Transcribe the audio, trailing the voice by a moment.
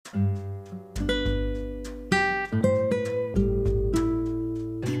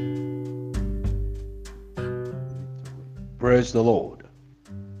Praise the Lord.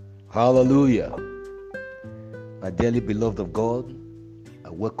 Hallelujah. My dearly beloved of God, I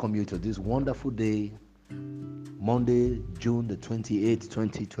welcome you to this wonderful day, Monday, June the 28th,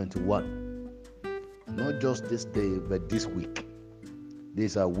 2021. Not just this day, but this week.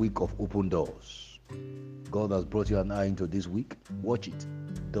 This is a week of open doors. God has brought you and I into this week. Watch it.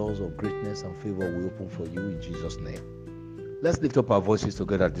 Doors of greatness and favor will open for you in Jesus' name. Let's lift up our voices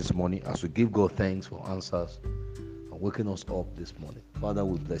together this morning as we give God thanks for answers and waking us up this morning. Father,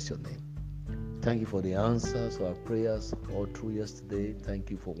 we bless your name. Thank you for the answers to our prayers all through yesterday.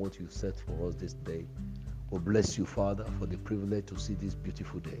 Thank you for what you set for us this day. We bless you, Father, for the privilege to see this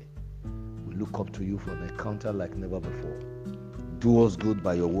beautiful day. We look up to you for an encounter like never before. Do us good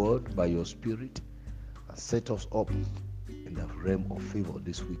by your word, by your spirit, and set us up in the realm of favor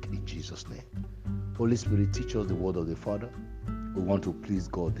this week in Jesus' name. Holy Spirit, teach us the word of the Father. We want to please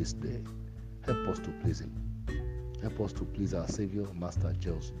God this day. Help us to please him. Help us to please our Savior, Master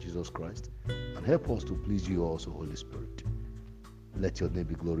Jesus Christ, and help us to please you also, Holy Spirit. Let your name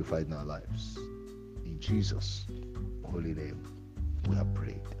be glorified in our lives. In Jesus' holy name, we have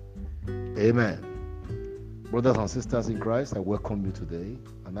prayed. Amen. Brothers and sisters in Christ, I welcome you today,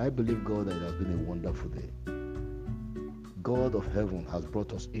 and I believe, God, that it has been a wonderful day. God of heaven has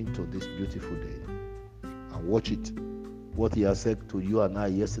brought us into this beautiful day. And watch it. What he has said to you and I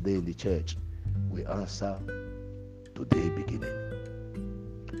yesterday in the church, we answer today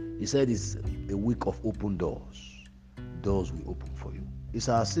beginning. He said it's a week of open doors. Doors will open for you. It's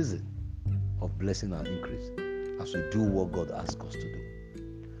our season of blessing and increase as we do what God asks us to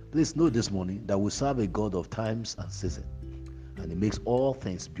do. Please know this morning that we serve a God of times and seasons, and he makes all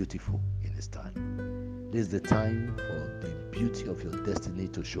things beautiful in his time. This is the time for the beauty of your destiny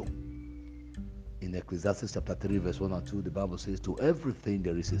to show. In Ecclesiastes chapter 3 verse 1 and 2, the Bible says, to everything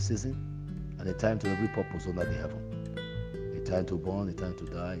there is a season and a time to every purpose under the heaven. A time to born, a time to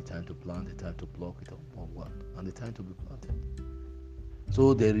die, a time to plant, a time to pluck, and a time to be planted.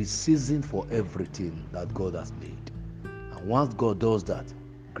 So there is season for everything that God has made. And once God does that,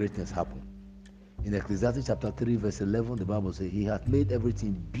 greatness happens. In Ecclesiastes chapter 3 verse 11, the Bible says, he hath made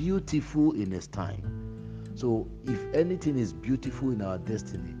everything beautiful in his time. So if anything is beautiful in our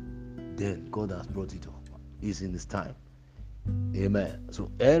destiny, then God has brought it up. It's in his time. Amen.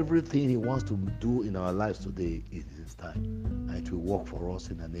 So everything he wants to do in our lives today is in his time. And it will work for us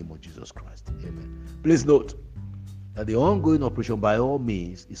in the name of Jesus Christ. Amen. Please note that the ongoing operation by all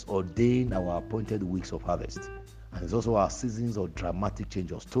means is ordained our appointed weeks of harvest. And it's also our seasons of dramatic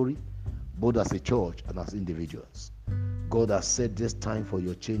change of story, both as a church and as individuals. God has set this time for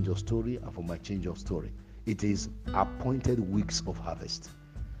your change of story and for my change of story. It is appointed weeks of harvest.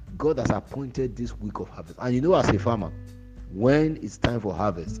 God has appointed this week of harvest. And you know, as a farmer, when it's time for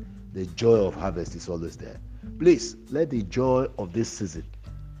harvest, the joy of harvest is always there. Please, let the joy of this season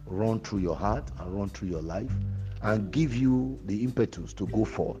run through your heart and run through your life and give you the impetus to go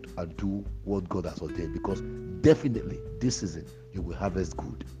forward and do what God has ordained. Because definitely this season, you will harvest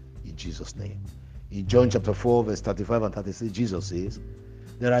good in Jesus' name. In John chapter 4, verse 35 and 36, Jesus says,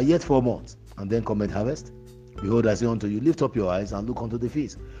 there are yet 4 months, and then cometh harvest. Behold, I say unto you, lift up your eyes and look unto the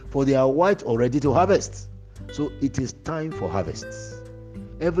fields, for they are white already to harvest. So it is time for harvests.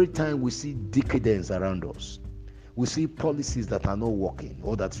 Every time we see decadence around us, we see policies that are not working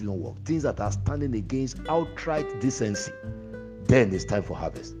or that do not work, things that are standing against outright decency, then it's time for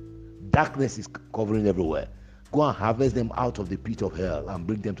harvest. Darkness is covering everywhere. Go and harvest them out of the pit of hell and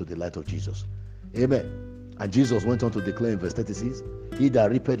bring them to the light of Jesus. Amen. And Jesus went on to declare in verse 36, he that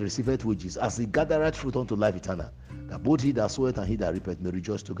reapeth receiveth wages, as he gathereth fruit unto life eternal, that both he that soweth and he that reapeth may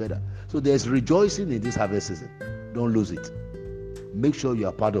rejoice together. So there's rejoicing in this harvest season. Don't lose it. Make sure you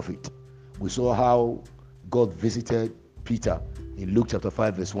are part of it. We saw how God visited Peter in Luke chapter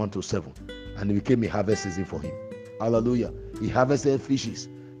 5 verse 1 to 7, and it became a harvest season for him. Hallelujah. He harvested fishes.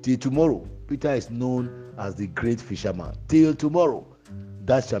 Till tomorrow, Peter is known as the great fisherman. Till tomorrow,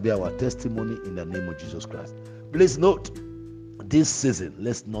 that shall be our testimony in the name of Jesus Christ. Please note, this season,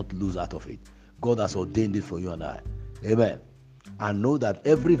 let's not lose out of it. God has ordained it for you and I. Amen. And know that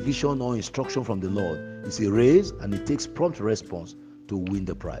every vision or instruction from the Lord is a race, and it takes prompt response to win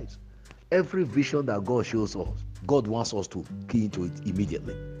the prize. Every vision that God shows us, God wants us to key into it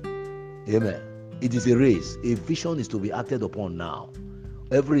immediately. Amen. It is a race. A vision is to be acted upon now.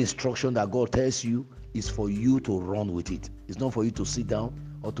 Every instruction that God tells you is for you to run with it. It's not for you to sit down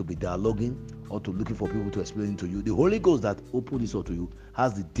or to be dialoguing or to looking for people to explain it to you. The Holy Ghost that opened this up to you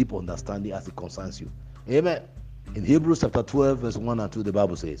has the deep understanding as it concerns you. Amen. In Hebrews chapter 12 verse 1 and 2, the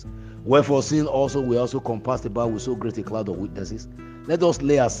Bible says, wherefore sin also we also compassed about with so great a cloud of witnesses, let us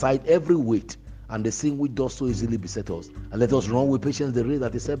lay aside every weight and the sin which does so easily beset us, and let us run with patience the race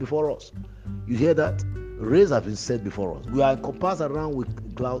that is set before us. You hear that? Race has been set before us. We are compassed around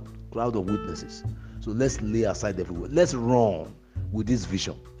with cloud of witnesses. So let's lay aside everywhere. Let's run with this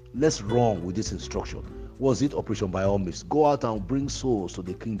vision. Let's run with this instruction. Was it Operation by all means? Go out and bring souls to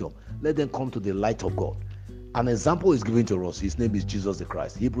the kingdom. Let them come to the light of God. An example is given to us. His name is Jesus the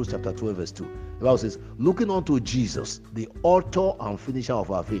Christ. Hebrews chapter 12 verse 2. The Bible says, looking unto Jesus, the author and finisher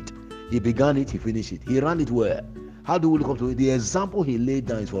of our faith. He began it, he finished it. He ran it well. How do we look up to it? The example he laid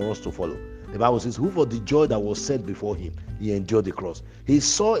down is for us to follow. The Bible says, who for the joy that was set before him, he endured the cross. He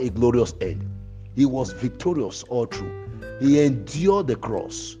saw a glorious end. He was victorious all through. He endured the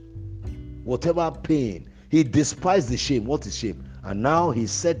cross. Whatever pain, he despised the shame. What is shame? And now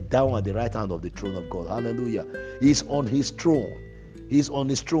he's set down at the right hand of the throne of God. Hallelujah. He's on his throne. He's on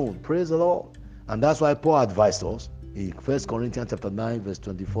his throne. Praise the Lord. And that's why Paul advised us in 1 Corinthians chapter 9, verse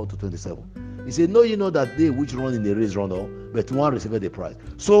 24 to 27. He said, know you know that they which run in the race run all, but one receiveth the prize.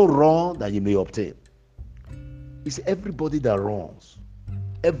 So run that you may obtain. It's everybody that runs.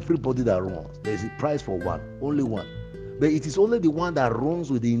 Everybody that runs. There's a prize for one. Only one. But it is only the one that runs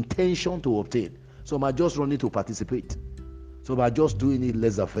with the intention to obtain. Some are just running to participate. Some are just doing it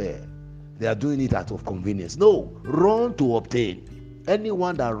laissez-faire. They are doing it out of convenience. No, run to obtain.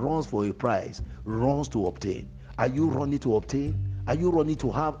 Anyone that runs for a prize runs to obtain. Are you running to obtain? Are you running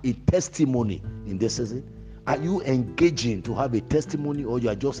to have a testimony in this season? Are you engaging to have a testimony, or you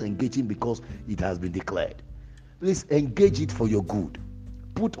are just engaging because it has been declared? Please engage it for your good.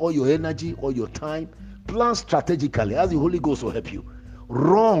 Put all your energy, all your time, plan strategically as the Holy Ghost will help you.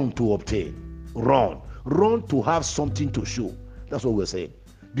 Run to obtain. Run to have something to show. That's what we're saying.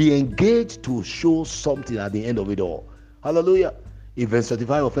 Be engaged to show something at the end of it all. Hallelujah. In verse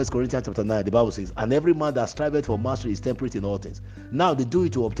 35 of 1 Corinthians chapter 9, the Bible says, and every man that striveth for mastery is temperate in all things. Now they do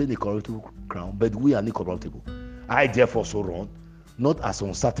it to obtain a corruptible crown, but we are incorruptible. I therefore so run, not as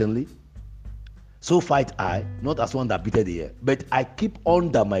uncertainly. So fight I, not as one that beateth the air, but I keep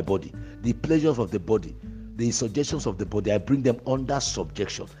under my body the pleasures of the body, the suggestions of the body. I bring them under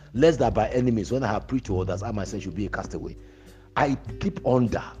subjection, lest that by enemies, when I have preached to others, I myself should be a castaway. I keep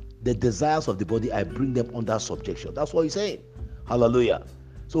under the desires of the body. I bring them under subjection. That's what he's saying. Hallelujah.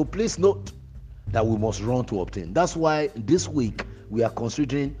 So please note that we must run to obtain. That's why this week we are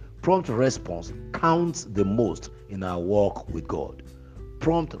considering prompt response counts the most in our walk with God.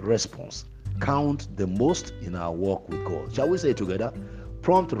 Prompt response counts the most in our walk with God. Shall we say it together?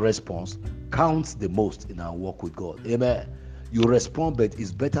 Prompt response counts the most in our walk with God. Amen. You respond, but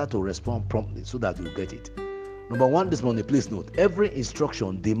it's better to respond promptly so that you get it. Number one this morning, please note, every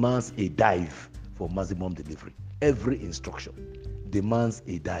instruction demands a dive for maximum delivery. Every instruction demands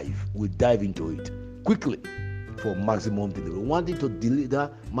a dive. We dive into it quickly for maximum delivery. Wanting to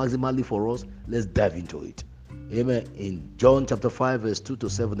deliver maximally for us, let's dive into it. Amen. In John chapter 5 verse 2 to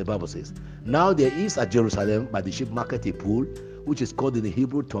 7, the Bible says, now there is at Jerusalem by the sheep market a pool, which is called in the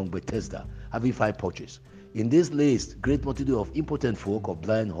Hebrew tongue Bethesda, having 5 porches. In this lays great multitude of impotent folk, of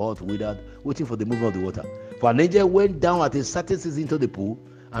blind, halt, withered, waiting for the movement of the water. For an angel went down at a certain season into the pool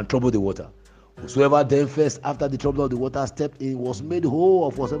and troubled the water. Whosoever then first after the trouble of the water stepped in was made whole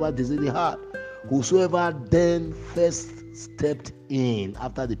of whatever disease he had. Whosoever then first stepped in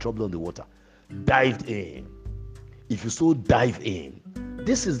after the trouble of the water, dived in. If you so dive in,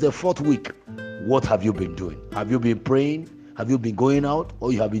 this is the 4th week. What have you been doing? Have you been praying? Have you been going out?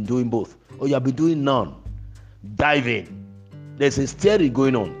 Or you have been doing both? Or you have been doing none? Dive in. There's a stirring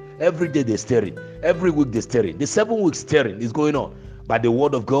going on. Every day they're stirring. Every week they're stirring. The 7-week stirring is going on. By the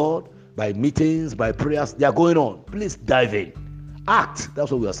word of God, by meetings, by prayers, they are going on. Please dive in. Act.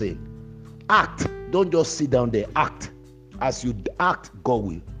 That's what we are saying. Act. Don't just sit down there. Act. As you act, God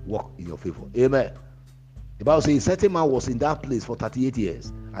will work in your favor. Amen. The Bible says a certain man was in that place for 38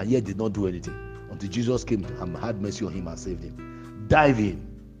 years and yet did not do anything until Jesus came and had mercy on him and saved him. Dive in.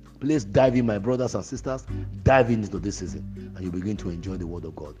 Please dive in, my brothers and sisters. Dive into this season and you begin to enjoy the word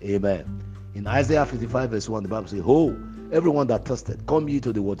of God. Amen. In Isaiah 55 verse 1, the Bible says, ho, everyone that thirsted, come ye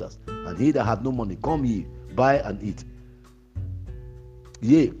to the waters, and he that hath no money, come ye, buy and eat.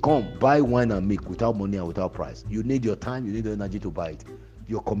 Yea, come, buy wine and milk without money and without price. You need your time, you need your energy to buy it.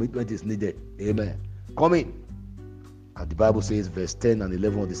 Your commitment is needed. Amen. Come in. And the Bible says, verse 10 and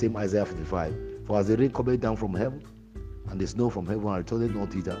 11 of the same Isaiah 55, for as the rain cometh down from heaven, and the snow from heaven, and returneth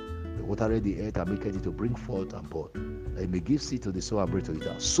not thither, the watereth the earth and maketh it to bring forth and bud, that it may give seed to the sower and bread to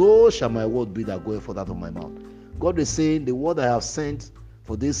eat. So shall my word be that goeth forth out of my mouth. God is saying, the word I have sent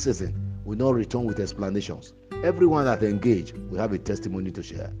for this season will not return with explanations. Everyone that engage will have a testimony to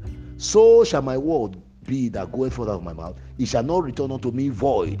share. So shall my word be that goeth forth out of my mouth. It shall not return unto me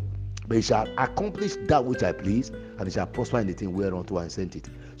void, But it shall accomplish that which I please, and it shall prosper in the thing whereunto I sent it.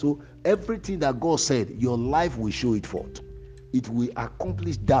 So everything that God said, your life will show it forth. It will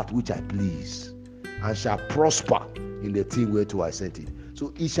accomplish that which I please, and shall prosper in the thing whereto I sent it.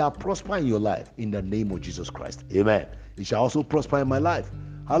 So it shall prosper in your life in the name of Jesus Christ. Amen. It shall also prosper in my life.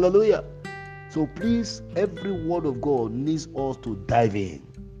 Hallelujah. So please, every word of God needs us to dive in.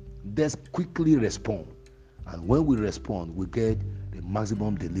 Let's quickly respond. And when we respond, we get the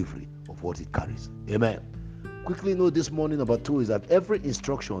maximum delivery of what it carries. Amen. Quickly note this morning, number 2 is that every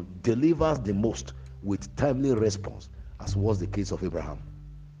instruction delivers the most with timely response, as was the case of Abraham.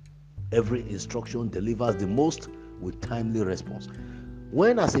 Every instruction delivers the most with timely response.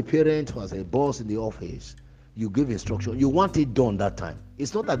 When as a parent or as a boss in the office, you give instruction, you want it done that time.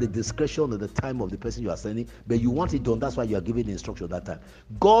 It's not at the discretion or the time of the person you are sending, but you want it done. That's why you are giving the instruction that time.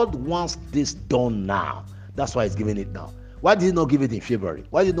 God wants this done now. That's why he's giving it now. Why did he not give it in February?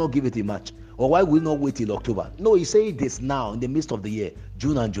 Why did he not give it in March? Or why will he not wait till October? No, he's saying this now in the midst of the year,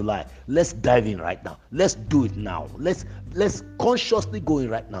 June and July. Let's dive in right now. Let's do it now. Let's consciously go in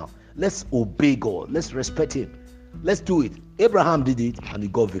right now. Let's obey God. Let's respect him. Let's do it. Abraham did it and he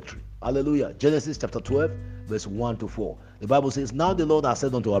got victory. Hallelujah. Genesis chapter 12, verse 1 to 4. The Bible says, now the Lord has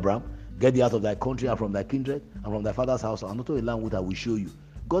said unto Abraham, get thee out of thy country and from thy kindred and from thy father's house and unto a land which I will show you.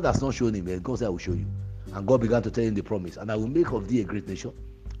 God has not shown him, but God said, I will show you. And God began to tell him the promise, and I will make of thee a great nation,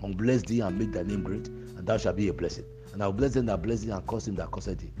 and bless thee and make thy name great, and thou shalt be a blessing. And I will bless them that bless thee, and curse him that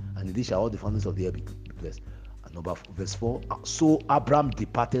curseth thee. And in thee shall all the families of the earth be blessed. And number verse 4. So Abraham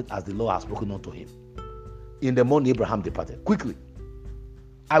departed as the Lord has spoken unto him. In the morning Abraham departed. Quickly.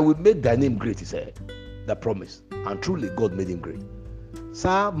 I will make thy name great, he said. The promise. And truly God made him great.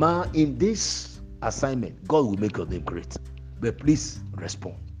 Sir, ma, in this assignment, God will make your name great. But please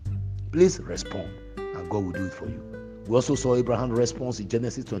respond. Please respond. And God will do it for you. We also saw Abraham's response in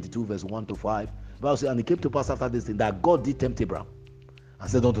Genesis 22, verse 1 to 5. The Bible says, and it came to pass after this thing that God did tempt Abraham and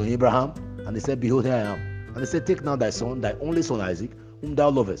said unto him, Abraham, and he said, behold, here I am. And he said, take now thy son, thy only son Isaac, whom thou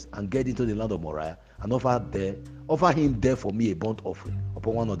lovest, and get into the land of Moriah, and offer him there for me a burnt offering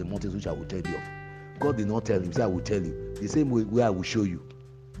upon one of the mountains which I will tell thee of. God did not tell him, say, I will tell you, the same way where I will show you.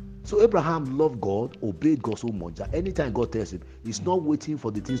 So Abraham loved God, obeyed God so much that anytime God tells him, he's not waiting for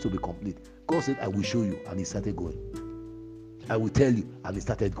the things to be complete. God said, I will show you, and he started going. I will tell you, and he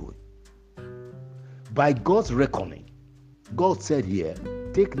started going. By God's reckoning, God said here,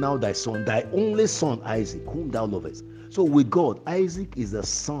 take now thy son, thy only son Isaac, whom thou lovest. So with God, Isaac is the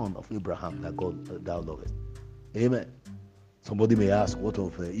son of Abraham that thou lovest. Amen. Somebody may ask, what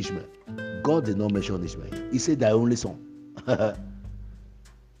of Ishmael? God did not mention Ishmael. He said thy only son.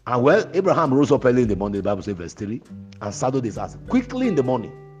 And well, Abraham rose up early in the morning, the Bible says verse 3, and saddled his ass quickly in the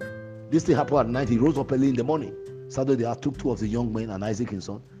morning. This thing happened at night. He rose up early in the morning, saddled the ass, took 2 of the young men and Isaac his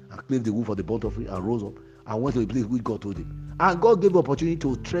son, and cleaved the wood for the burnt offering, and rose up and went to the place which God told him. And God gave opportunity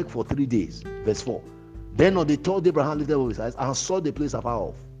to trek for 3 days. Verse 4. Then on the 3rd, Abraham lifted up his eyes and saw the place afar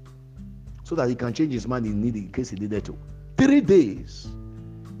off, so that he can change his mind in case he needed to. 3 days.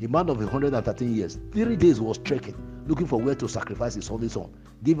 A man of 113 years, 3 days was trekking, looking for where to sacrifice his only son,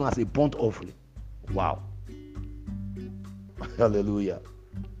 give him as a burnt offering. Wow. Hallelujah.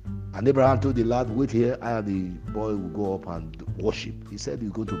 And Abraham told the lad, wait here, I and the boy will go up and worship. He said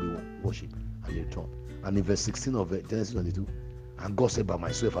he's going to be worship, and he returned. And in verse 16 of Genesis 22, and God said, by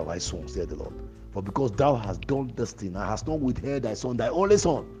myself have I sworn, said the Lord, for because thou hast done this thing, and hast not withheld thy son, thy only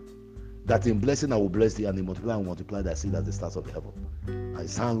son, that in blessing I will bless thee, and in multiplying I will multiply thy seed as the stars of the heaven, and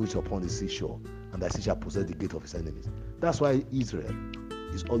his hand which upon the seashore, and thy seed shall possess the gate of his enemies. That's why Israel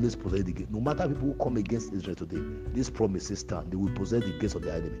is always possess the gate. No matter people who come against Israel today, this promises stand. They will possess the gates of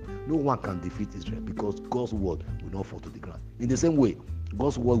their enemy. No one can defeat Israel, because God's word will not fall to the ground. In the same way,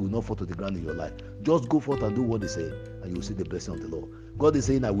 God's word will not fall to the ground in your life. Just go forth and do what they say, and you will see the blessing of the Lord. God is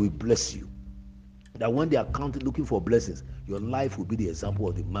saying, I will bless you. That when they are counting, looking for blessings, your life will be the example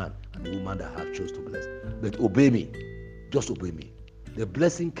of the man and the woman that have chose to bless. But obey me. Just obey me. The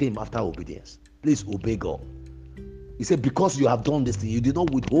blessing came after obedience. Please obey God. He said, because you have done this thing, you did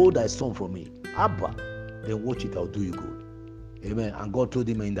not withhold thy son from me. Abba, then watch it, I'll do you good. Amen. And God told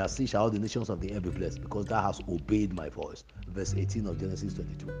him, in that sea shall all the nations of the earth be blessed, because thou hast obeyed my voice. Verse 18 of Genesis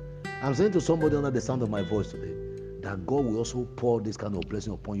 22. I'm saying to somebody under the sound of my voice today, that God will also pour this kind of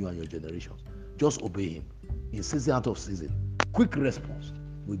blessing upon you and your generations. Just obey him. In season, out of season, quick response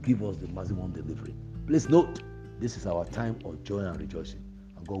will give us the maximum delivery. Please note, this is our time of joy and rejoicing,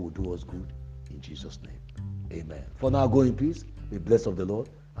 and God will do us good in Jesus' name. Amen. For now, go in peace, be blessed of the Lord,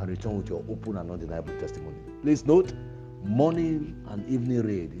 and return with your open and undeniable testimony. Please note, morning and evening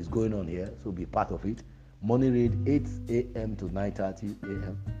raid is going on here, so be part of it. Morning raid 8 a.m. to 9:30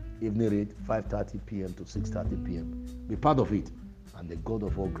 a.m. evening rate, 5:30 p.m. to 6:30 p.m. Be part of it, and the God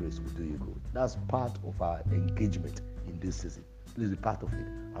of all grace will do you good. That's part of our engagement in this season. Please be part of it.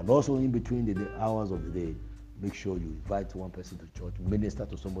 And also in between the hours of the day, make sure you invite one person to church, minister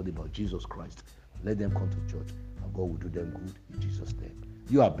to somebody about Jesus Christ. Let them come to church, and God will do them good in Jesus' name.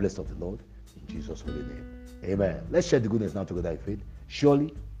 You are blessed of the Lord in Jesus' holy name. Amen. Let's share the goodness now together in faith.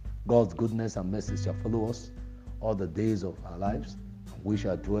 Surely, God's goodness and mercy shall follow us all the days of our lives, and we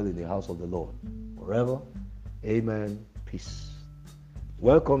shall dwell in the house of the Lord forever. Amen. Peace.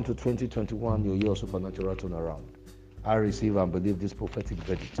 Welcome to 2021, your year of supernatural turnaround. I receive and believe this prophetic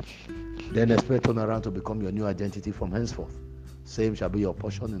verdict. Then expect turnaround to become your new identity from henceforth. Same shall be your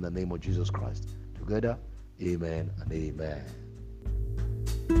portion in the name of Jesus Christ. Together, amen and amen.